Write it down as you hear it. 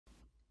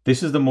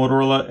This is the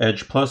Motorola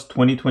Edge Plus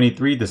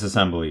 2023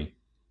 disassembly,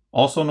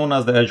 also known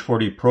as the Edge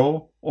 40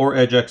 Pro or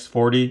Edge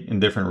X40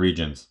 in different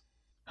regions.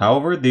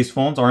 However, these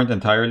phones aren't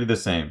entirely the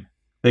same.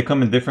 They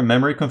come in different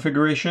memory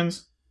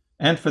configurations,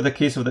 and for the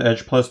case of the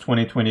Edge Plus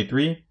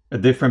 2023, a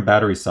different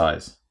battery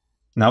size.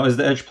 Now, is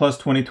the Edge Plus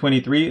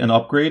 2023 an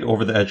upgrade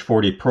over the Edge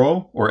 40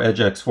 Pro or Edge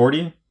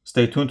X40?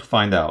 Stay tuned to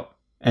find out.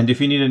 And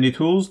if you need any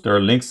tools, there are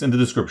links in the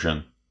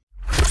description.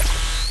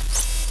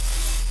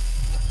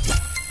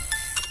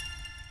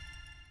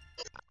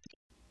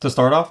 To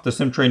start off, the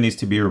SIM tray needs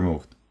to be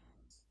removed.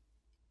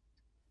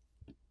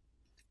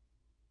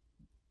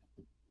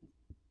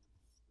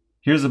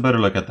 Here's a better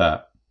look at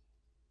that.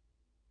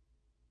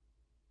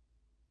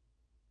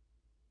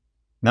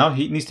 Now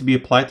heat needs to be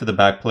applied to the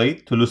back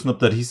plate to loosen up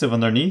the adhesive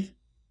underneath,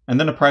 and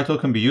then a pry tool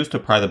can be used to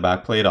pry the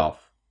back plate off.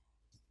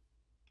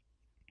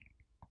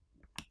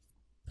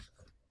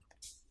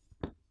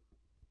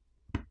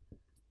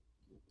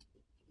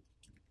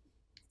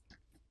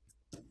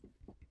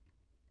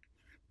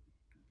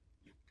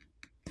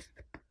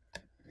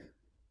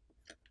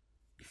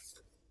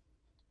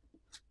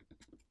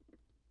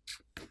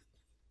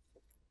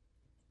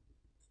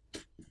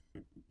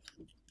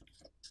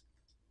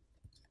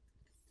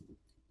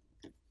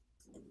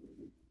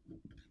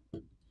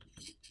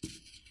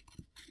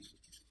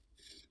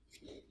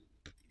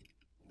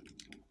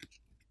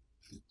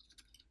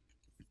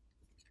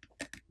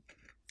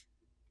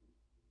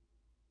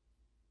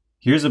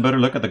 Here's a better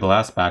look at the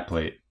glass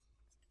backplate.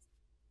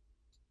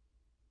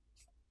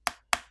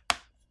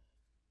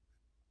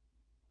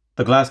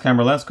 The glass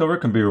camera lens cover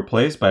can be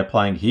replaced by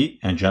applying heat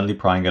and gently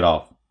prying it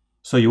off,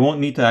 so you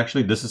won't need to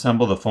actually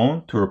disassemble the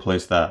phone to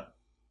replace that.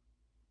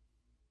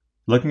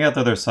 Looking at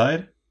the other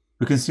side,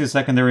 we can see a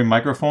secondary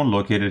microphone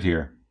located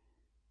here.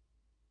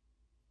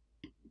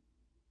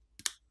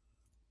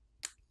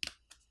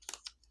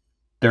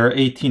 There are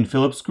 18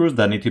 Phillips screws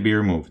that need to be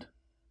removed.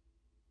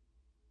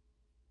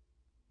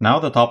 Now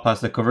the top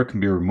plastic cover can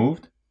be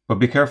removed, but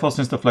be careful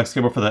since the flex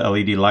cable for the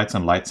LED lights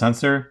and light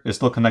sensor is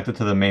still connected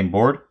to the main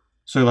board,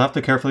 so you'll have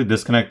to carefully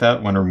disconnect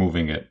that when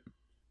removing it.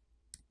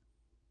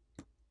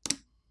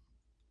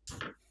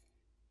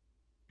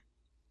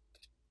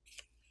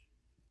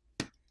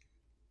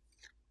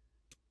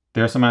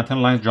 There are some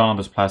antenna lines drawn on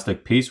this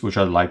plastic piece which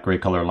are light gray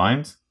color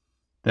lines.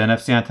 The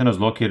NFC antenna is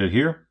located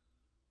here.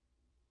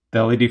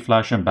 The LED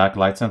flash and back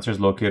light sensor is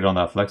located on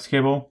that flex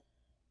cable.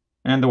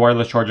 And the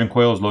wireless charging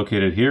coil is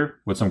located here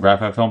with some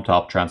graphite film to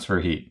help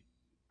transfer heat.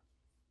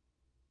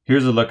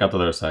 Here's a look at the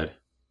other side.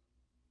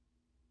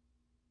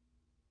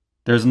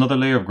 There's another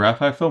layer of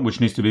graphite film which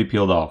needs to be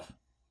peeled off.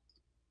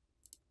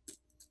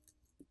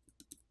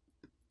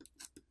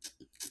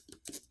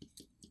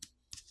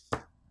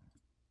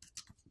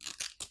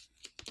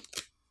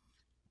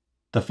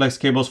 The flex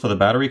cables for the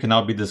battery can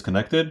now be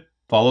disconnected,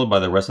 followed by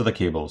the rest of the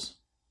cables.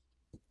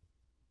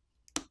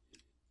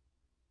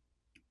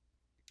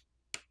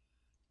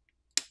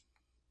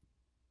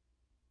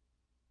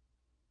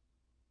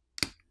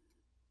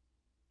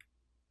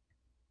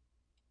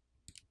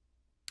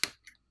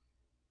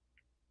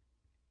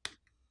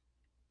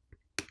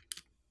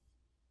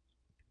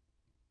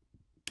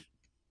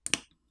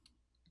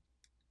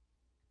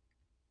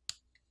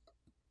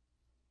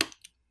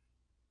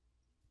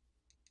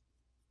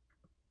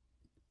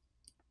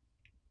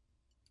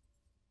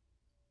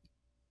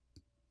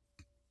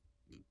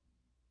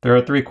 There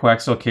are 3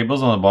 coaxial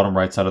cables on the bottom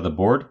right side of the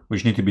board,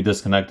 which need to be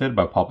disconnected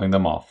by popping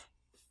them off.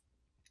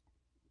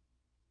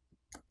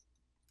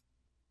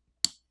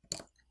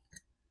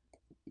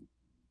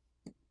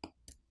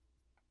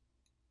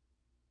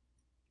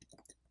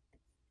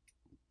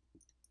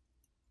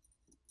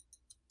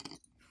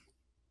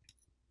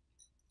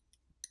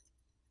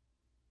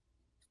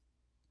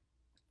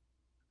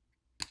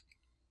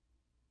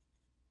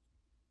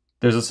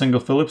 There's a single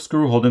Phillips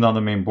screw holding on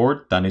the main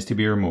board that needs to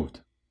be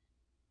removed.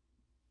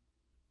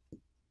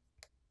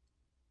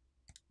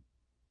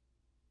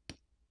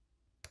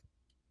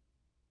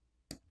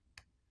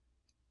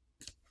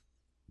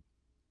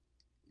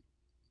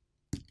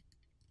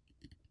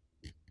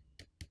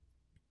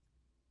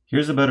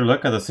 Here's a better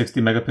look at the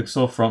 60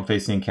 megapixel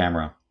front-facing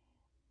camera.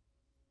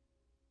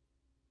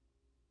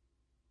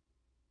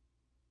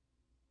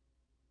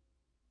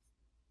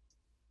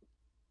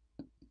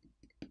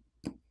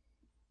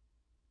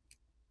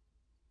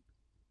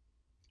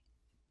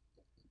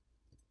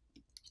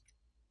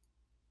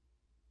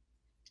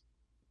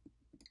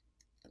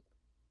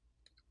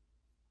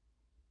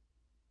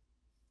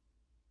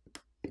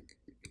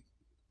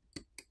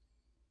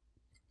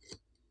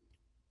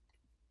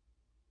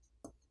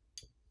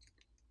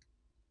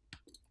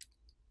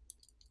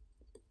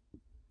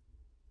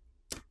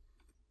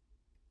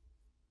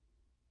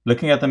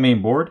 Looking at the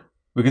main board,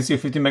 we can see a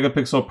 50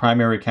 megapixel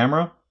primary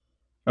camera,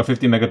 a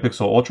 50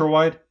 megapixel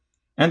ultra-wide,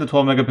 and a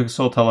 12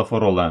 megapixel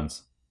telephoto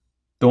lens.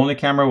 The only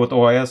camera with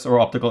OIS or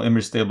optical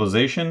image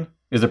stabilization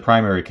is the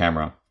primary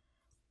camera.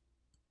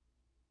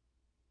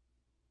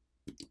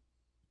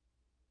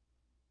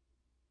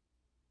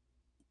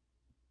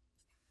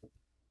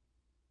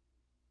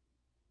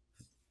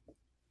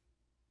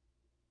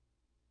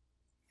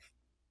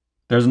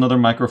 There's another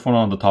microphone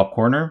on the top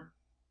corner,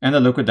 and a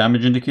liquid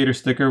damage indicator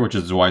sticker, which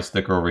is the white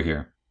sticker over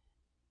here.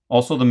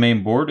 Also, the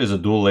main board is a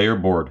dual layer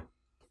board.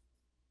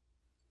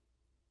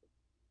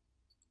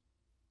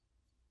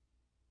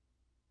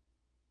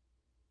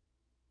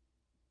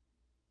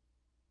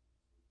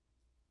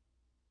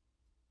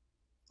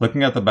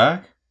 Looking at the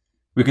back,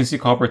 we can see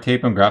copper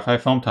tape and graphite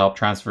film to help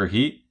transfer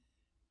heat,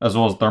 as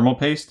well as thermal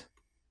paste,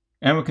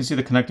 and we can see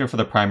the connector for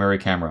the primary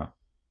camera.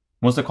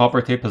 Once the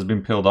copper tape has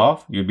been peeled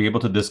off, you'll be able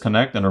to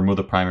disconnect and remove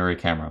the primary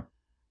camera.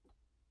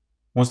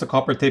 Once the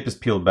copper tape is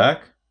peeled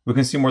back, we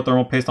can see more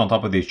thermal paste on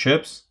top of these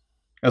chips,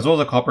 as well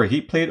as a copper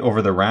heat plate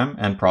over the RAM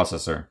and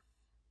processor.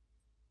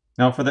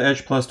 Now for the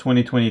Edge Plus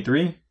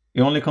 2023,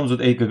 it only comes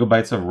with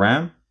 8GB of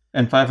RAM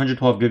and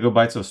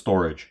 512GB of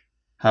storage.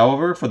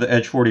 However, for the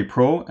Edge 40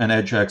 Pro and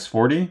Edge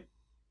X40,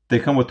 they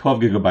come with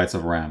 12GB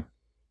of RAM.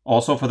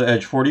 Also for the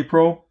Edge 40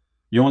 Pro,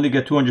 you only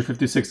get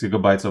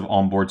 256GB of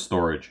onboard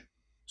storage.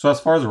 So as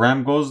far as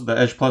RAM goes, the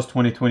Edge Plus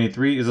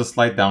 2023 is a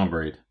slight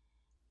downgrade.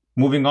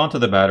 Moving on to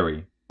the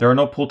battery. There are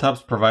no pull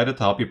tabs provided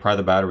to help you pry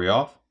the battery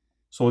off,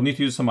 so we'll need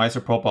to use some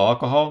isopropyl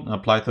alcohol and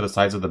apply it to the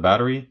sides of the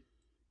battery,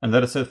 and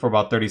let it sit for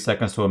about 30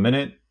 seconds to a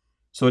minute,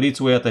 so it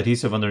eats away at the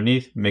adhesive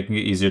underneath, making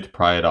it easier to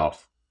pry it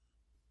off.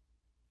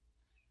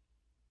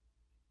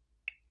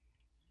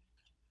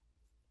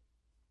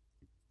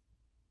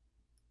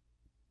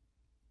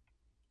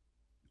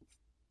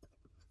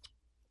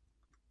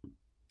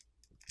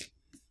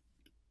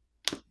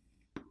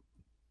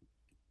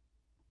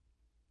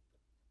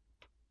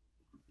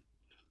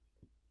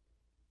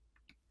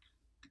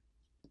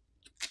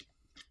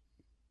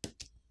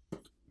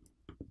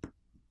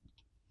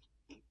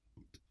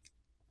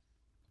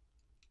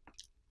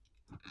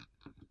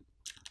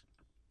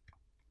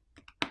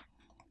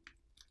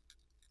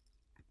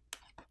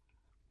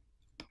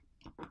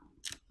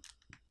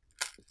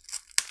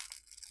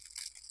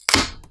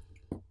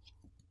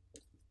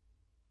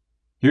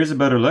 Here's a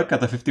better look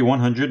at the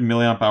 5100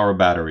 mAh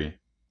battery.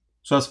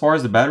 So as far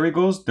as the battery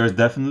goes, there's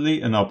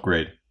definitely an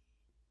upgrade.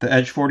 The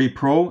Edge 40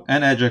 Pro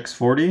and Edge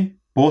X40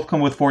 both come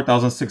with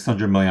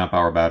 4600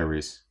 mAh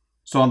batteries.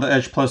 So on the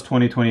Edge Plus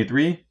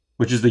 2023,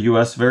 which is the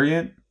US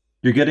variant,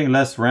 you're getting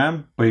less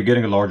RAM, but you're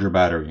getting a larger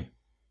battery.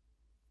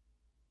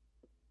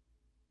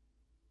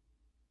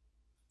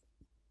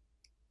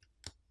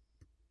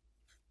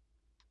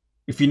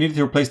 If you needed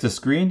to replace the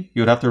screen,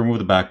 you would have to remove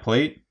the back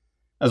plate,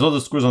 as well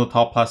as the screws on the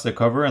top plastic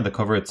cover and the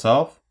cover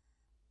itself.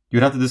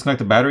 You'd have to disconnect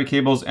the battery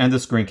cables and the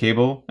screen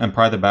cable and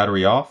pry the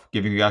battery off,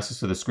 giving you access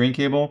to the screen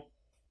cable,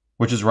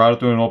 which is routed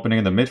through an opening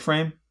in the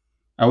mid-frame,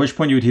 at which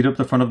point you would heat up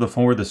the front of the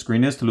phone where the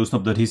screen is to loosen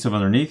up the adhesive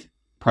underneath,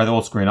 pry the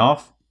old screen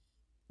off,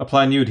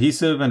 apply new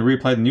adhesive and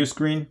reapply the new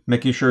screen,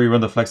 making sure you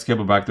run the flex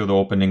cable back through the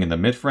opening in the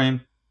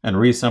mid-frame, and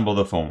reassemble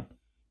the phone.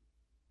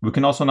 We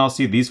can also now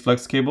see these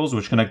flex cables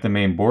which connect the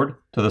main board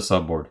to the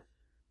subboard.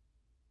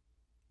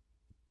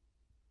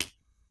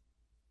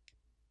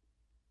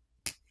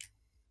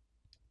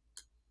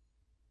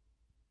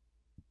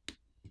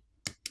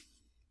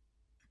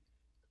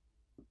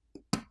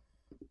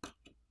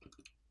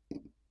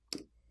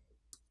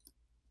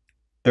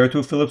 There are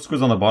two Phillips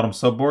screws on the bottom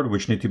subboard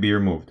which need to be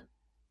removed.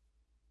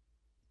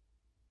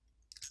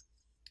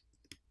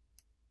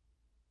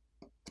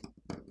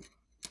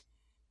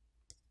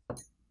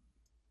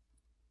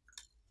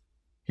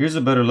 Here's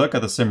a better look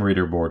at the SIM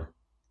reader board.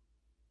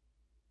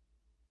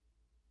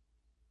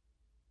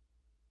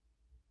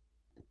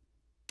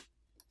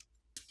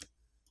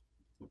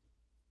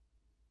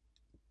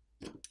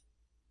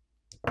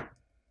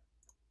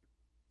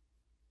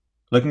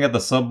 Looking at the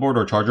subboard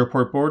or charger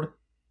port board,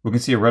 we can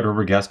see a red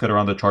rubber gasket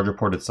around the charger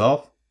port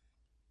itself,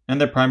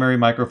 and the primary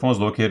microphone is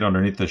located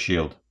underneath the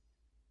shield.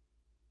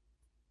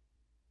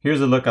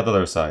 Here's a look at the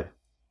other side.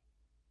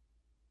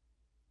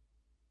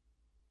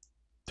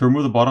 To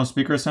remove the bottom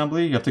speaker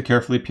assembly, you have to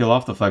carefully peel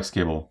off the flex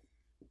cable.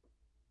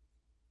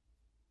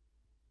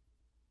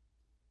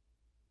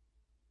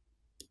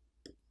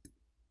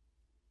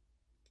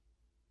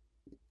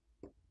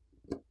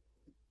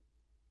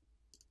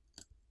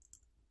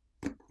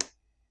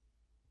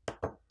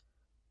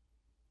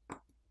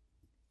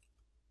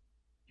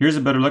 Here's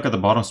a better look at the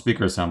bottom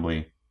speaker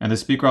assembly, and the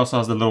speaker also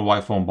has the little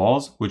white foam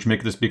balls, which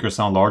make the speaker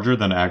sound larger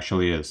than it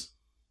actually is.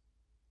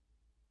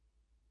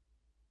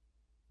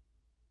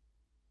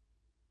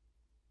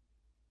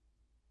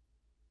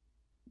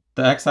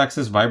 The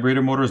X-axis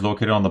vibrator motor is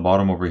located on the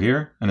bottom over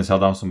here, and is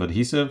held down with some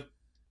adhesive,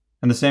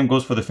 and the same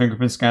goes for the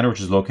fingerprint scanner,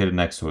 which is located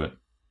next to it.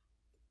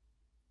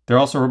 There are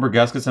also rubber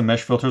gaskets and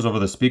mesh filters over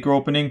the speaker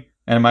opening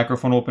and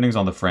microphone openings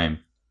on the frame.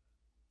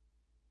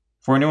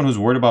 For anyone who's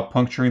worried about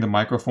puncturing the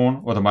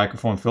microphone or the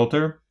microphone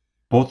filter,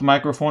 both the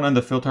microphone and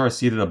the filter are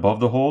seated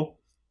above the hole,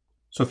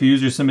 so if you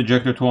use your SIM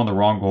ejector tool on the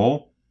wrong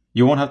hole,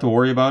 you won't have to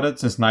worry about it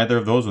since neither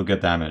of those will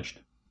get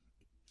damaged.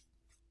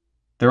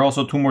 There are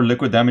also two more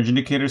liquid damage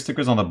indicator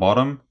stickers on the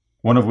bottom,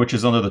 one of which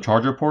is under the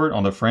charger port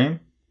on the frame,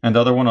 and the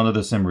other one under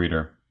the SIM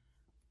reader.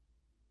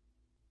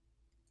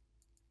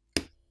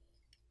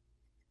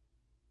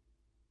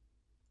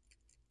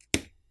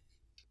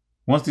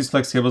 Once these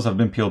flex cables have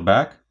been peeled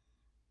back,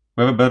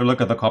 we have a better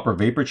look at the copper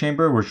vapor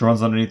chamber, which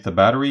runs underneath the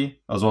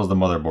battery, as well as the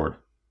motherboard.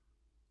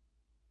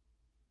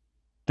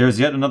 There's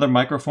yet another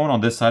microphone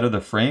on this side of the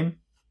frame,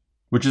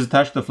 which is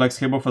attached to the flex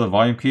cable for the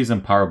volume keys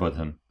and power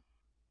button.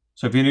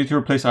 So if you need to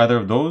replace either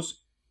of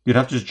those, you'd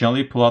have to just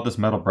gently pull out this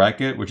metal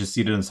bracket, which is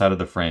seated inside of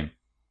the frame.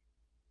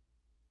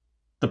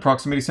 The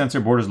proximity sensor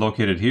board is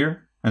located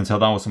here, and it's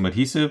held on with some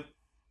adhesive.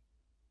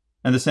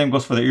 And the same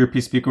goes for the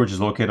earpiece speaker, which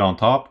is located on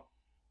top,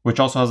 which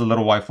also has a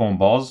little white foam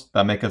balls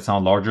that make it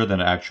sound larger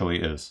than it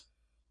actually is.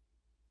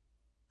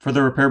 For the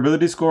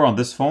repairability score on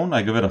this phone,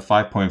 I give it a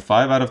 5.5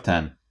 out of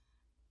 10.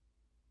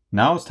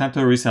 Now it's time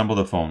to reassemble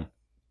the phone.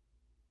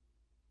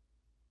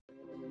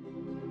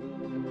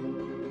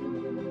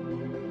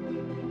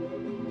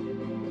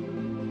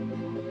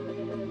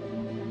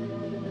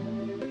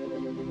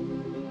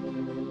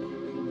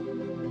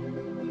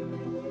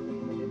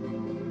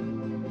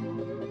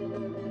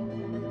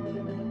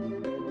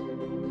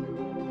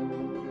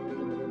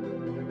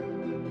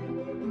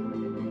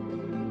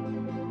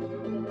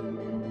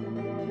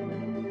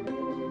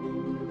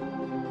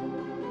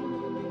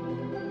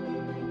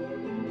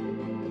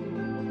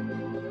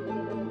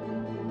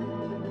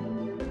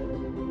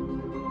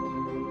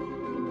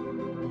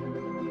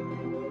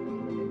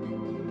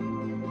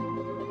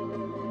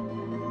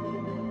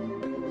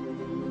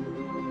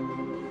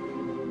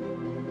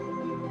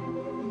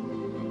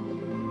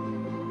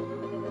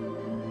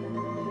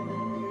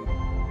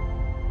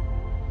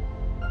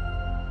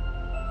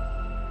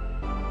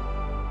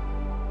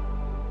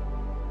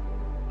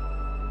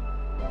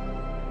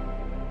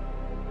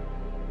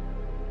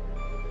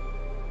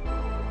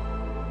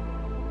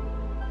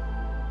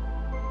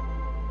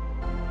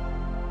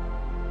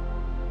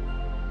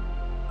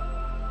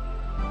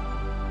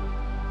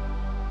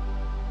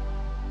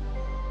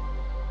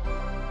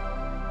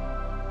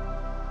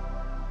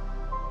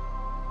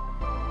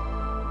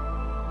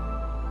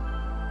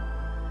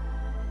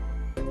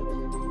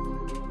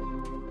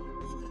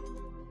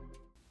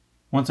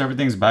 Once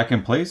everything's back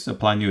in place,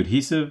 apply new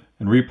adhesive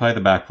and reapply the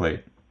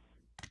backplate.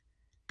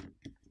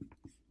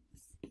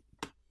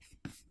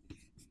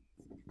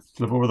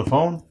 Flip over the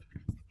phone,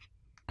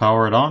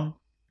 power it on,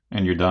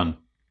 and you're done.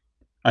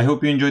 I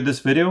hope you enjoyed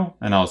this video,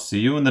 and I'll see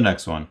you in the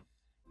next one.